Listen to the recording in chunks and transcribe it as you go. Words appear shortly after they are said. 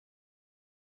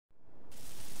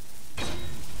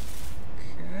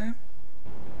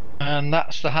And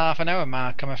that's the half an hour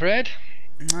mark, I'm afraid.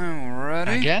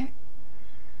 Alrighty. Again.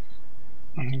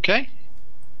 Okay.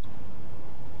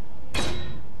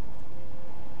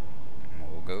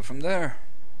 We'll go from there.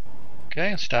 Okay,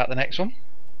 I'll start the next one.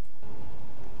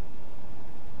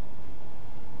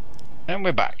 And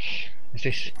we're back. Is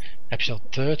this episode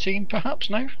 13 perhaps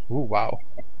now? Oh wow.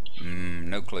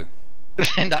 No clue.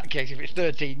 In that case, if it's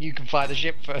 13, you can fly the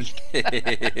ship first.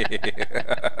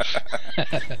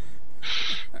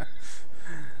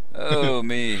 Oh,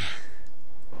 me.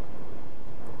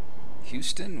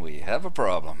 Houston, we have a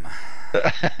problem. Now,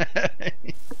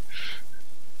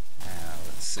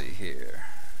 let's see here.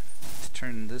 Let's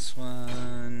turn this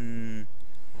one.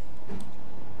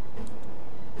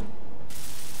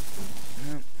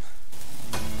 Nope.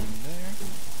 There.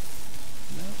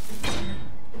 Nope. There.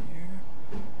 Here.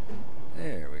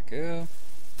 There we go.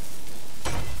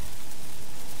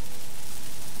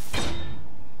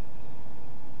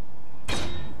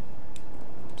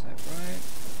 Is that right?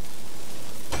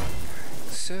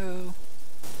 Like so.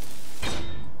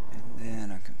 And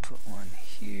then I can put one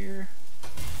here.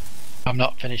 I'm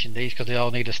not finishing these because they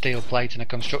all need a steel plate and a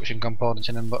construction component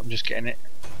in them, but I'm just getting it.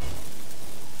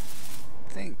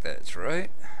 I think that's right.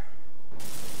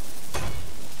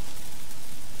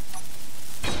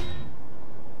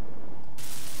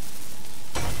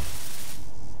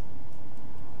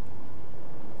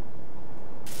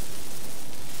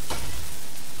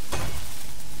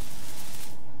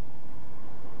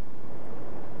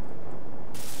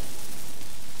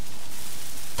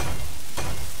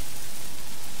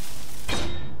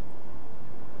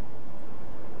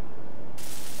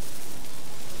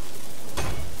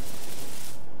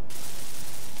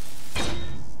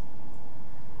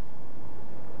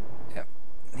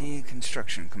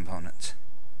 Construction components.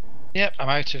 Yep, I'm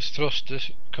out of thruster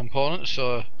components,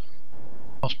 so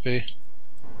must be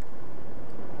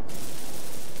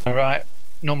the right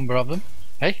number of them.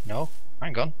 Hey, no,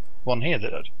 hang on, one here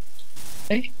that.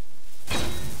 Hey.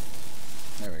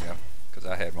 There we go. Because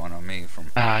I had one on me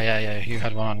from. Ah, yeah, you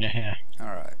had one on you here. All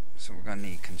right, so we're gonna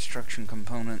need construction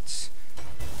components.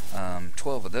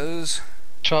 12 of those.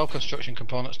 12 construction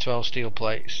components, 12 steel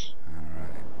plates. All right.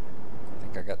 I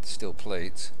think I got the steel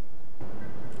plates.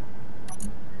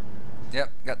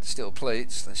 Yep, got the steel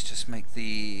plates. Let's just make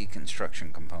the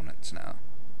construction components now.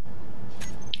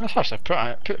 That's actually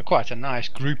quite a nice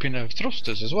grouping of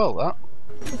thrusters as well, that.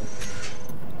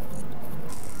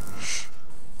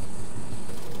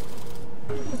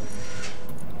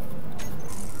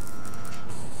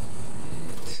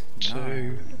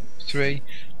 Two, three.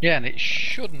 Yeah, and it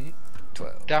shouldn't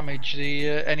 12. damage the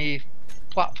any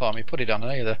platform you put it on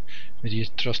either, with your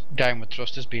downward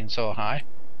thrusters being so high.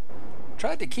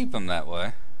 Tried to keep them that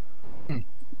way.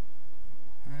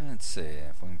 Let's see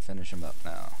if we can finish them up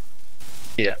now.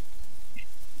 Yeah.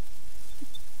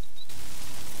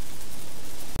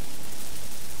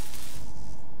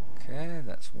 Okay,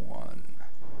 that's one.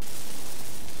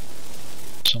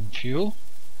 Some fuel.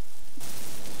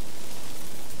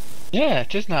 Yeah,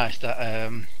 it is nice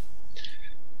that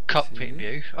cockpit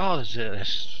view. Oh,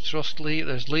 there's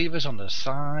there's levers on the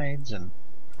sides and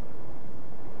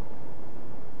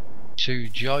 2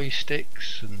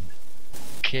 joysticks and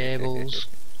cables.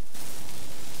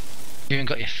 You even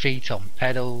got your feet on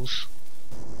pedals,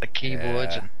 the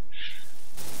keyboards, and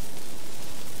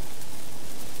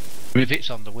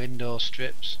rivets on the window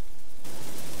strips.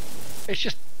 It's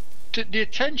just the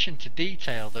attention to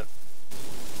detail that's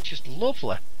just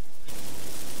lovely.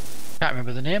 Can't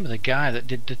remember the name of the guy that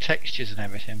did the textures and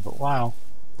everything, but wow.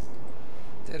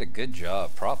 Did a good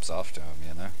job. Props off to him,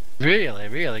 you know. Really,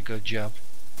 really good job.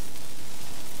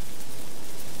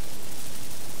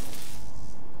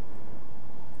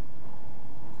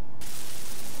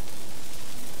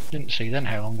 Didn't see then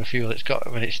how long the fuel it's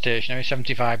got when it's stationary.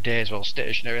 75 days while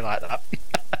stationary like that.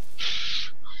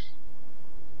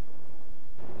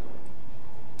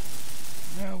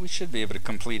 Well, we should be able to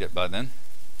complete it by then.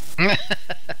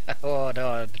 Oh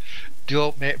no,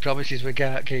 don't make promises we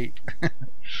can't keep.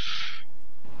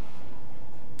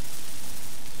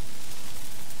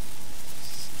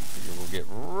 We'll get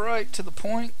right to the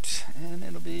point and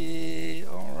it'll be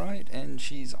alright. And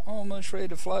she's almost ready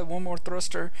to fly. One more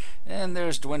thruster, and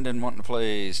there's Dwindon wanting to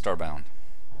play Starbound.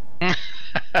 Alright,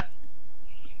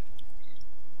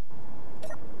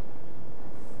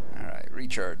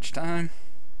 recharge time.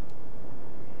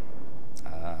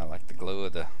 I like the glow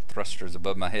of the thrusters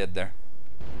above my head there.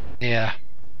 Yeah.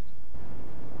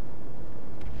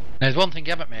 There's one thing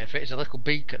you haven't made for it, it's a little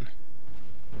beacon.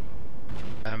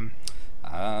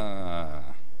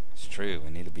 It's true, we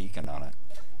need a beacon on it.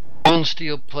 One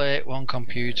steel plate, one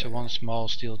computer, one small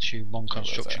steel tube, one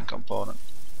construction component.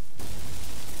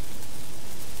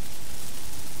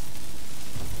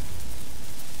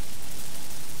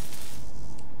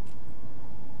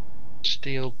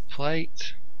 Steel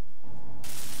plate.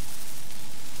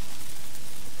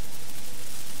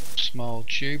 Small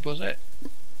tube, was it?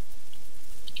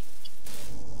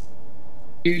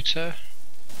 Computer.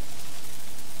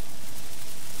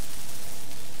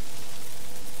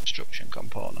 Construction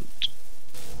component.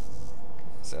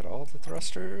 Is that all the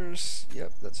thrusters?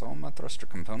 Yep, that's all my thruster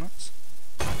components.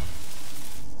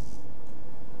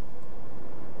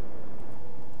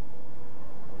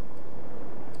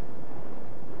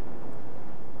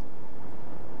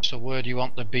 So where do you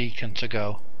want the beacon to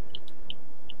go?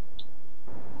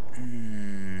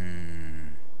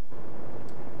 Can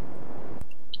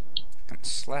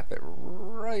slap it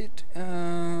right.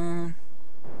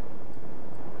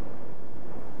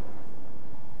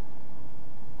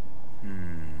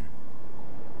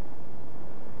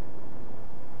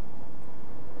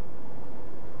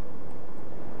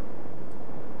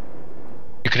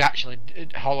 You could actually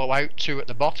hollow out two at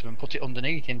the bottom and put it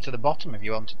underneath into the bottom if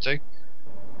you wanted to.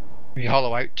 You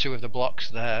hollow out two of the blocks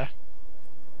there.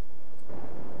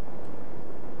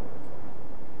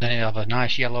 Then you'll have a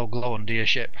nice yellow glow under your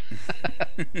ship.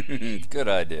 Good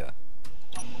idea.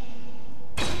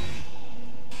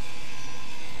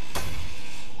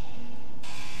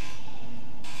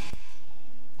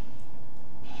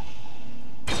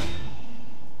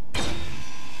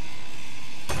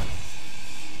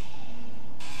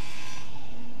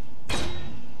 There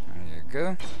you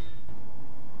go.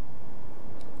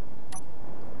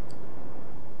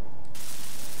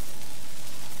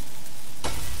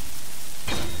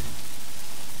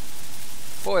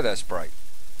 Boy, that's bright.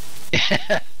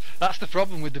 Yeah, that's the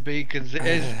problem with the beacons. It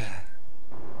is.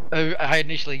 I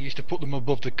initially used to put them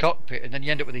above the cockpit, and then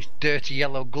you end up with this dirty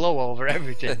yellow glow over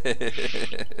everything.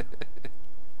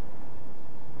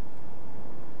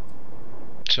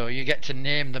 So you get to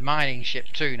name the mining ship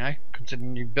too now,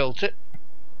 considering you built it.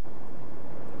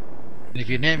 And if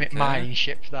you name it mining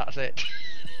ship, that's it.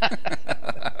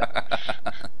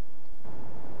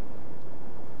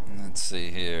 Let's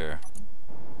see here.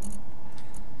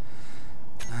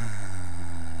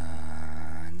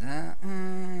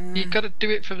 You gotta do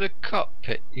it from the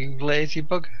cockpit, you lazy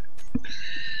bugger.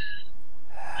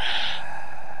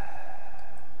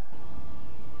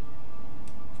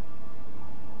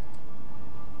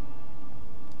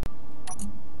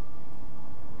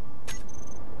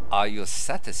 Are you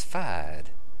satisfied?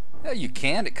 Yeah, you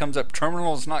can. It comes up,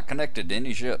 terminal is not connected to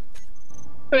any ship.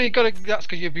 Well, you gotta. That's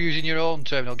because you're using your own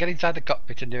terminal. Get inside the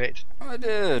cockpit and do it. I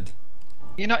did.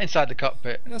 You're not inside the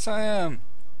cockpit. Yes, I am.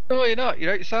 No, you're not.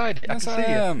 You're outside. Yes, I can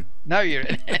see am. you. Now you're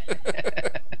in.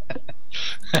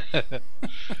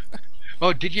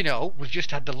 Oh, did you know we've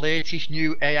just had the latest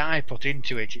new AI put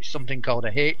into it? It's something called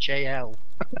a HAL.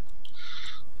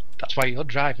 That's why you're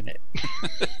driving it.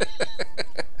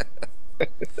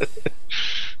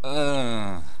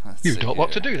 You don't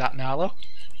want to do that, Gnarlo.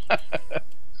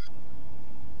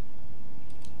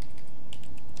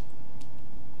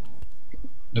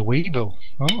 The Weevil.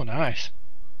 Oh, nice.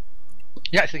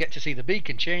 You actually get to see the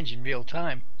beacon change in real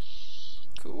time.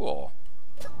 Cool.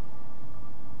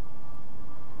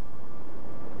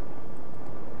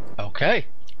 Okay,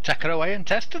 take her away and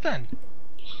test her then.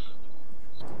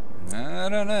 I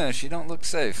don't know. She don't look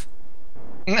safe.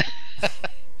 They've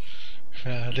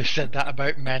said that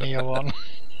about many a one.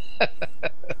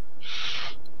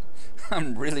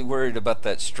 I'm really worried about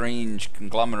that strange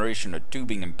conglomeration of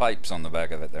tubing and pipes on the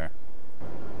back of it there.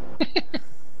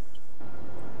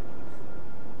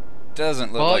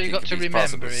 Doesn't look like it could be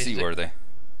possibly seaworthy.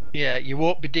 Yeah, you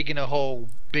won't be digging a hole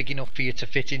big enough for you to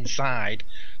fit inside,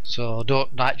 so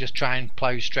don't just try and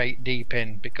plough straight deep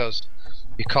in, because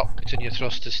your cockpit and your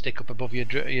thrusters stick up above your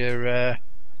drill.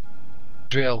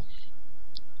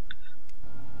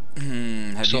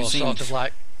 Have so you seen sort of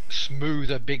like smooth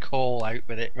a big hole out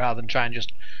with it rather than try and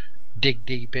just dig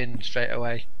deep in straight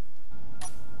away.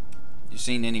 You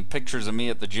seen any pictures of me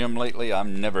at the gym lately?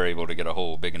 I'm never able to get a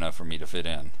hole big enough for me to fit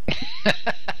in.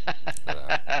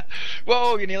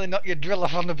 Whoa, you nearly knocked your drill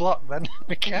off on the block then.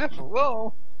 Be careful,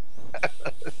 whoa.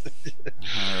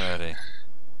 Alrighty.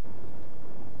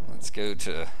 Let's go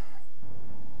to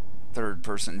third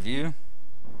person view.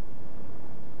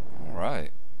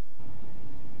 Alright.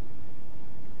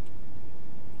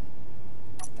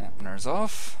 Dampener's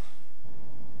off.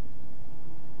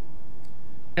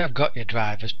 I've got your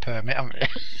driver's permit, haven't you?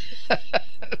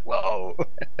 Whoa.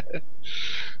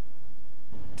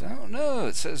 Don't know.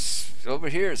 It says over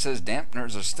here, it says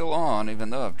dampeners are still on even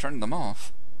though I've turned them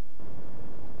off.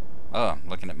 Oh, I'm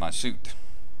looking at my suit.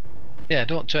 Yeah,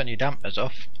 don't turn your dampers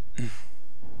off.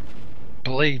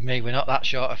 Believe me, we're not that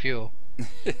short of fuel.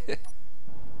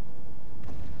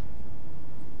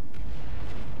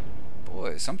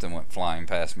 Boy, something went flying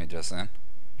past me just then.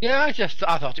 Yeah, I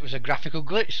thought it was a graphical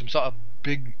glitch, some sort of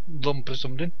big lump or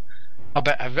something. I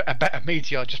bet a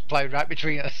meteor just ploughed right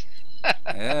between us.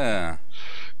 Yeah.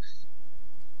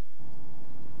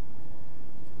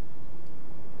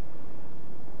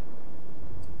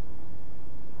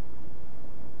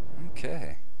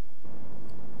 Okay.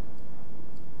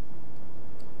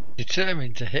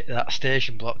 Determined to hit that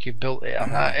station block you built it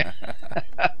on, aren't you?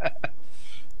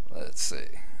 Let's see.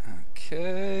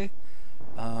 Okay.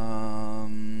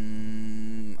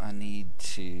 I need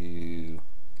to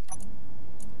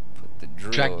put the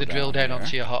drill Drag the drill down here.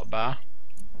 onto your hotbar.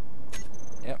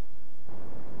 Yep.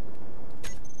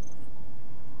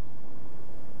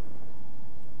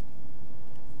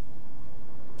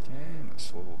 Okay, I'm gonna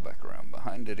swivel back around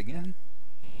behind it again.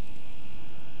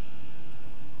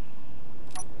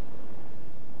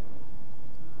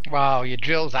 Wow, your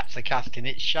drill's actually casting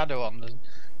its shadow on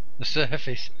the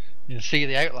surface. You can see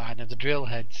the outline of the drill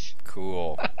heads.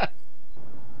 Cool.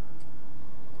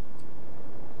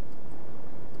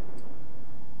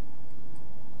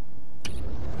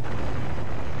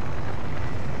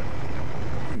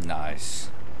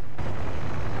 Nice.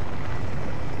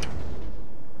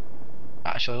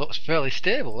 Actually, looks fairly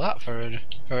stable that for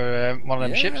one of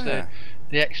them ships. Yeah.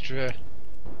 The extra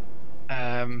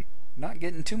Not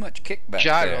getting too much kickback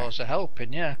gyros are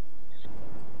helping, yeah.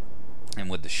 there. And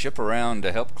with the ship around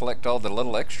to help collect all the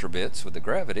little extra bits with the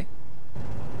gravity.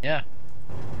 Yeah.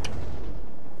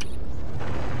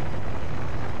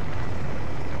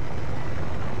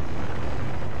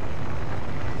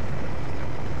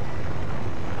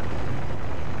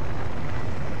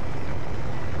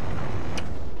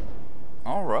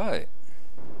 All right.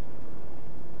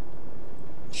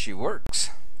 She works.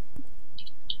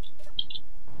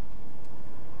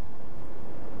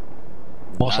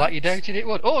 Most like Nice. you doubted it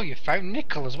would. Oh, you found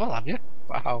nickel as well, have you?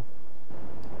 Wow.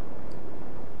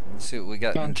 Let's see what we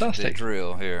got into the Fantastic.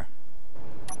 drill here.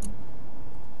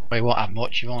 Well, you won't have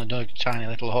much. You've only done a tiny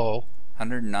little hole.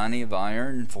 190 of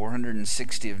iron,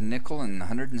 460 of nickel, and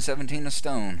 117 of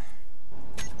stone.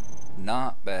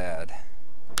 Not bad.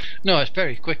 No, it's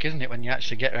very quick, isn't it, when you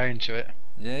actually get around to it?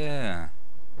 Yeah.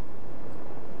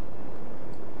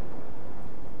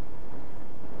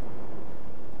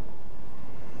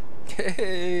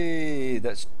 Hey,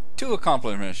 that's 2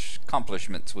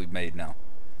 accomplishments we've made now.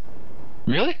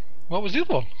 Really? What was the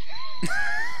other one?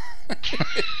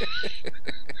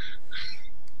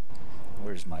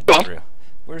 Where's my drill?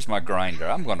 Where's my grinder?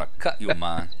 I'm gonna cut you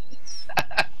mine.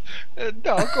 No,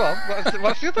 go on.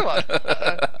 What's the other one?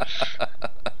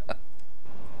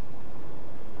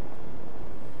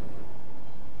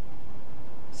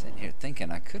 Sitting here thinking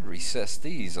I could recess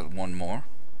these one more.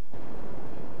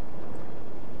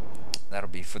 That'll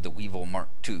be for the Weevil Mark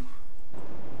II.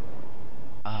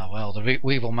 Ah, well, the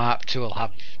Weevil Mark II will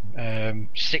have 8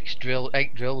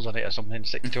 drills on it or something.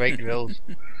 6 to 8 drills.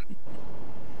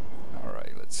 All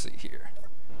right, let's see here.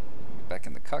 Back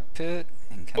in the cockpit.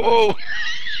 And Oh!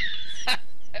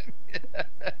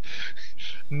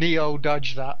 Neo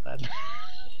dodge that then.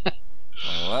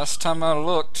 Well, last time I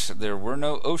looked, there were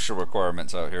no OSHA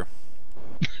requirements out here.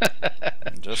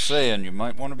 I'm just saying, you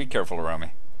might want to be careful around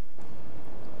me.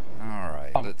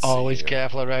 Alright, I'm let's see always here.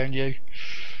 careful around you.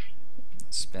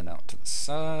 Spin out to the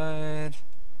side.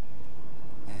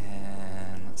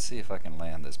 And let's see if I can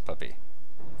land this puppy.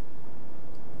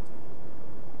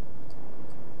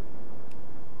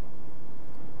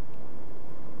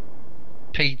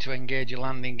 P to engage your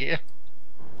landing gear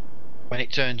when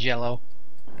it turns yellow.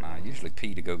 I usually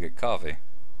P to go get coffee.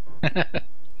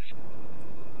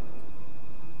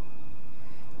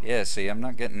 Yeah, see, I'm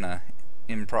not getting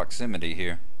in proximity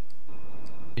here.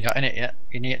 You're not in it yet.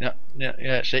 You need it. Yeah,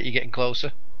 that's it. You're getting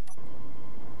closer.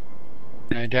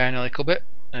 Now down a little bit.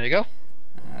 There you go.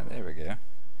 There we go.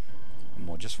 And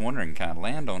we're just wondering, can I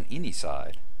land on any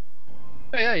side?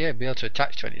 Oh, yeah, be able to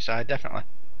attach to any side, definitely.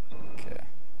 Okay.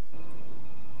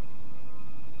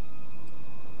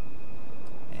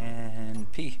 And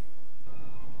P.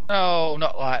 No,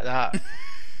 not like that.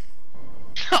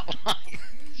 Not like.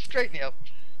 Straighten it up.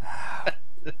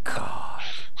 God.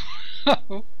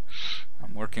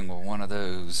 I'm working with one of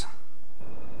those.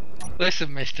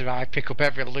 Listen, mister, I pick up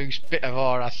every loose bit of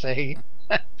ore I see.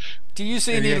 Do you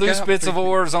see There any you loose go. bits of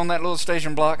ores on that little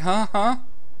station block? Huh?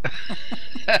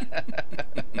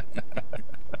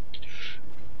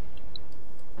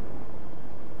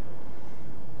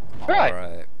 Right.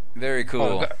 Alright. Very Oh,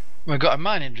 cool. We've got a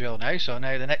mining drill now, so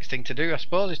now the next thing to do, I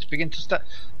suppose, is to begin to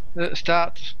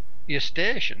start your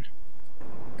station.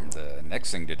 The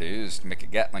next thing to do is to make a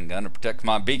Gatling gun to protect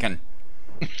my beacon.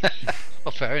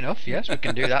 Well, fair enough. Yes, we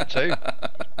can do that too.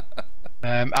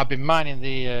 I've been mining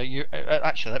the.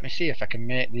 Actually, let me see if I can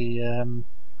make the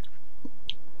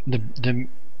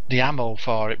ammo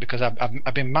for it, because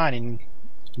I've been mining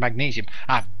magnesium.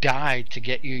 I've died to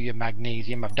get you your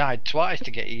magnesium. I've died twice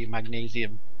to get you your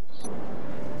magnesium.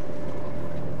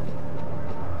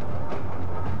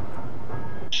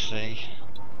 Let's see.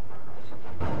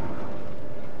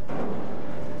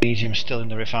 Magnesium's still in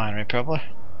the refinery, probably.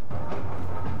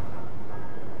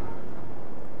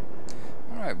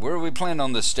 Alright, where are we planning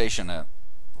on this station at?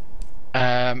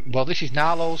 Well, this is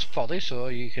Gnarlo's folly, so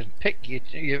you can pick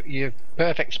your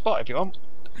perfect spot if you want.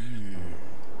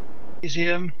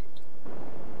 Magnesium.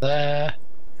 There.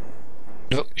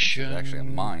 Production. It's actually a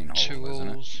mine hole, isn't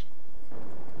it?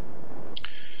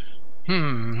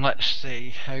 Let's see.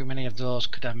 How many of those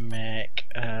could I make?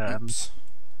 Oops.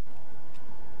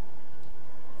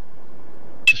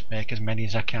 Just make as many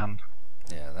as I can.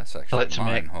 Yeah, that's actually a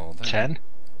mine hole there. 10. Is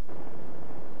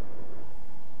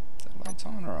that lights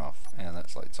on or off? Yeah,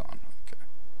 that's lights on. Okay.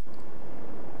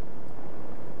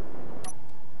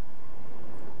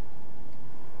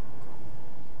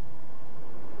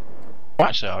 Well,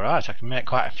 actually, all right. I can make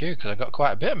quite a few because I got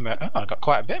quite a bit. I got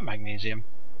quite a bit of magnesium.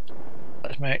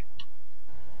 Let's make.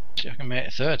 See if I can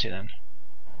make 30 then.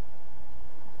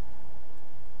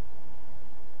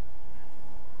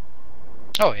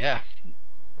 Oh yeah.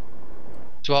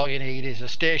 So all you need is a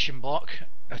station block.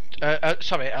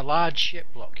 Sorry, a large ship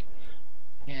block.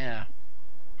 Yeah.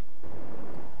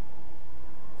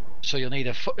 So you'll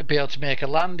need be able to make a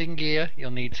landing gear.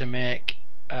 You'll need to make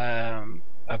a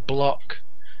block.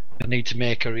 You'll need to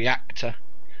make a reactor.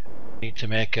 You need to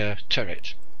make a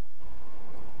turret.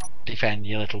 Defend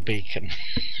your little beacon,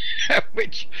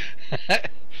 which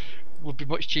would be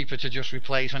much cheaper to just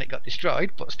replace when it got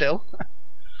destroyed, but still.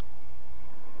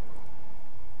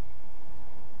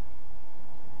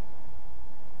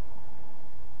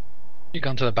 You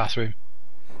gone to the bathroom?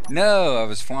 No, I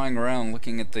was flying around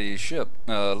looking at the ship,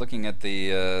 looking at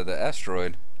the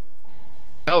asteroid.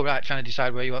 Oh right, trying to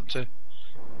decide where you want to.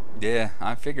 Yeah,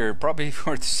 I figure probably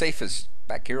where it's safest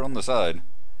back here on the side.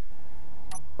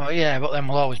 Well, yeah, but then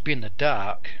we'll always be in the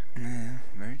dark. Yeah,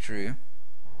 very true.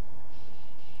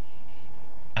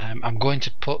 I'm going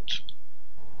to put.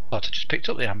 Oh, I just picked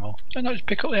up the ammo. Did I not just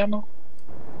pick up the ammo?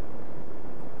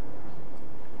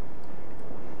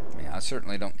 I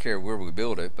certainly don't care where we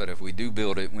build it, but if we do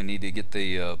build it, we need to get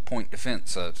the point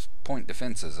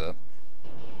defenses up.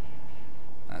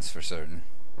 That's for certain.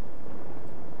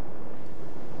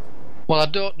 Well, I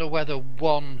don't know whether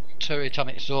one turret on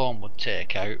its own would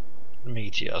take out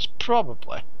meteors.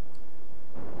 Probably.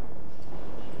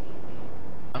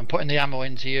 I'm putting the ammo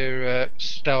into your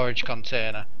storage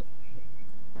container.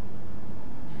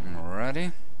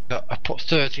 Alrighty. I put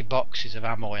 30 boxes of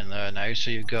ammo in there now,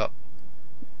 so you've got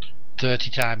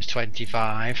 30 times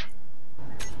 25,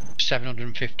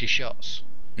 750 shots.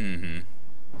 Mm-hmm.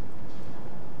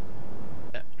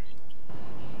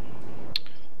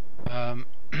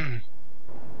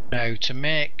 Now, to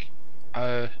make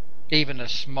even a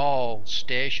small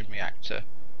station reactor,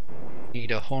 you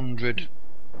need 100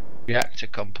 reactor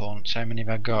components. How many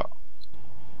have I got?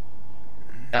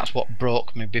 That's what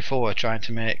broke me before trying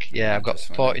to make. Yeah, I've got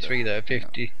 43 there,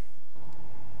 50. Yeah.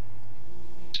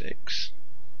 6.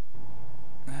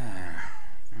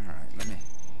 Alright, let me.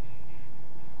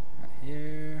 Right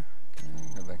here. Okay,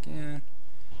 go back in.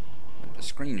 Went to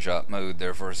screenshot mode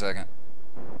there for a second.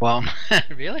 One.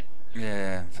 Really?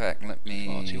 Yeah, in fact, let me.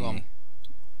 41.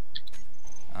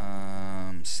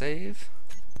 Save.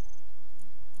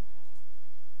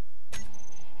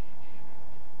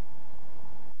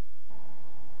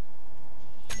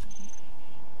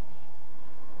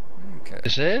 Okay.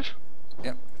 Save?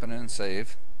 Yep, put in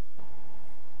save.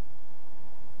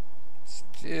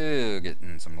 Still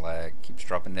getting some lag. Keeps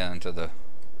dropping down to the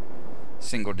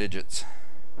single digits.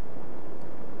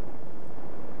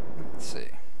 Let's see.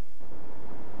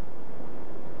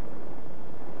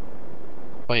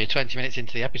 Well, you're 20 minutes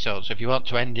into the episode, so if you want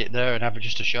to end it there and have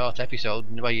just a short episode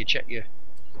where you check your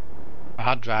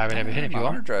hard drive and everything, if you My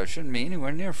want. hard drive shouldn't be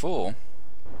anywhere near full.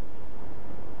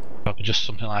 Probably just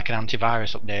something like an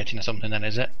antivirus updating or something then,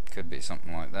 is it? Could be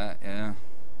something like that, yeah.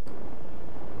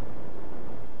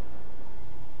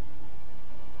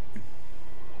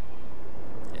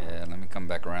 Yeah, let me come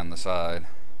back around the side.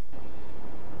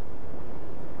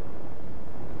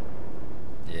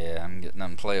 Yeah, I'm getting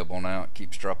unplayable now. It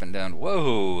keeps dropping down.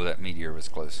 Whoa, that meteor was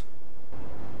close.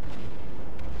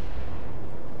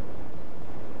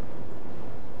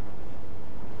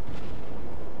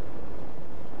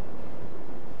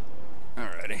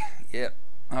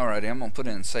 Alrighty, I'm gonna put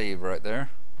in save right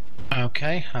there.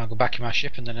 Okay, I'll go back in my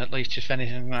ship, and then at least if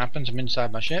anything happens, I'm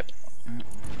inside my ship.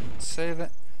 Save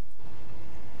it.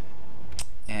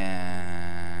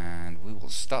 And we will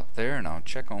stop there and I'll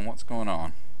check on what's going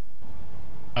on.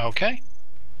 Okay.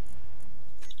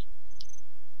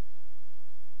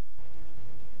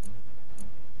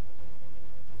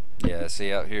 Yeah,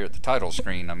 see out here at the title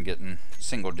screen I'm getting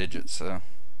single digits, so.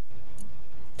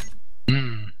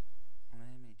 Hmm.